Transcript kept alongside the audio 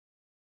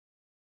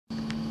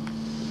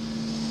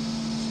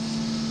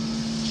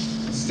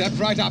Step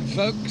right up,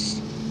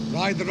 folks.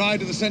 Ride the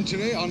ride of the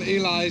century on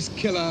Eli's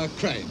killer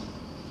crane.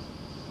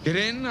 Get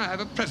in, I have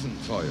a present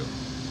for you.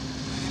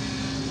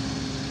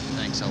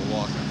 Thanks, I'll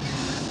walk.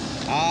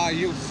 Ah,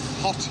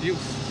 youth, hot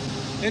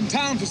youth. In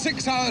town for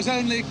 6 hours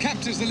only,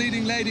 captures the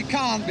leading lady,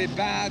 can't be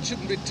bad,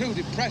 shouldn't be too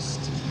depressed.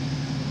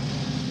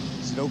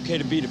 Is it okay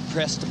to be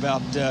depressed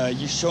about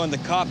you showing the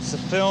cops the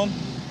film?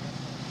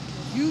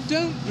 You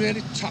don't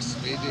really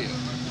trust me, do you?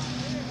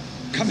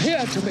 Come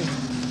here to me.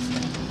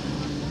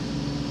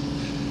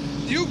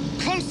 You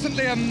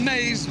constantly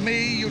amaze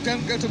me. You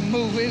don't go to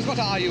movies. What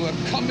are you, a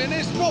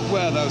communist? What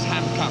were those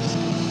handcuffs?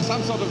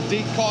 Some sort of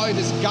decoy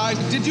disguise?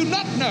 Did you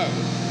not know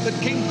that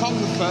King Kong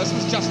I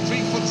was just 3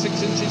 foot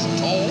 6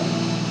 inches tall?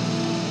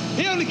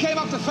 He only came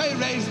up to Fay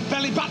Ray's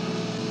belly button.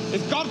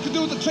 If God could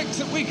do the tricks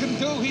that we can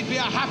do, he'd be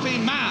a happy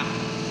man.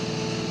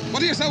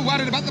 What are you so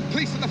worried about the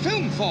police in the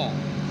film for?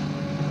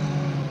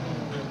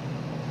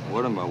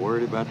 What am I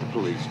worried about the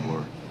police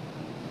for?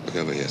 Look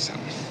over here, son.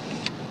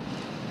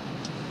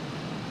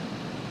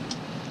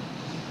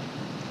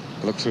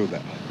 Look through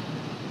there.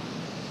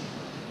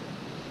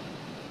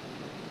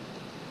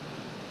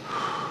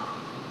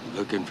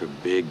 Looking for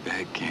Big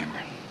Bad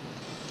Cameron.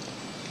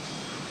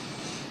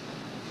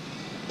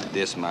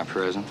 This my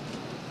present?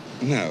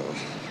 No.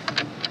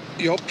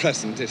 Your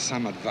present is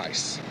some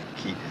advice.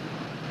 Keep it.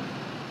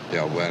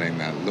 You're wearing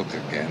that look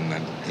again,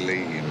 that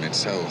gleam. It's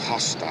so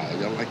hostile.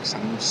 You're like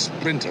some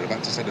sprinter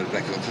about to set a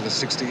record for the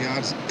 60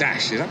 yards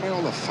dash. Is that why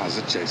all the fuzz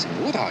are chasing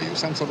you? What are you,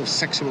 some sort of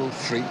sexual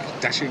freak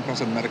dashing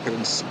across America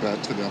in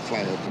spurts with your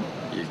fly open?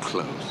 You're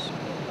close.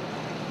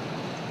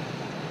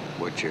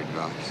 What's your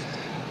advice?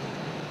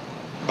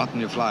 Button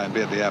your fly and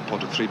be at the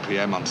airport at 3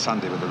 p.m. on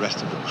Sunday with the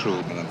rest of the crew,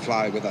 and then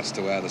fly with us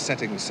to where the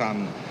setting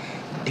sun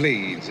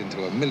bleeds into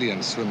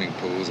 1,000,000 swimming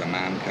pools a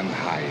man can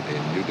hide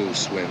in. You do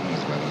swim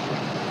as well as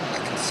run. I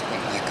can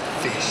swim like a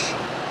fish.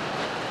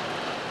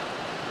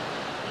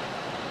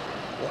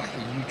 Why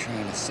are you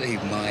trying to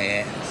save my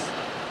ass?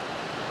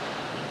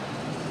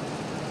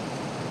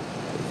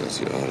 Because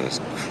you're as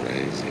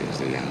crazy as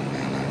the young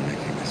man I'm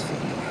making this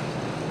film about.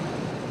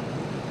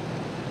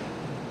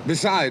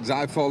 Besides,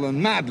 I've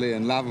fallen madly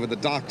in love with the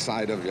dark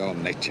side of your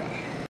nature.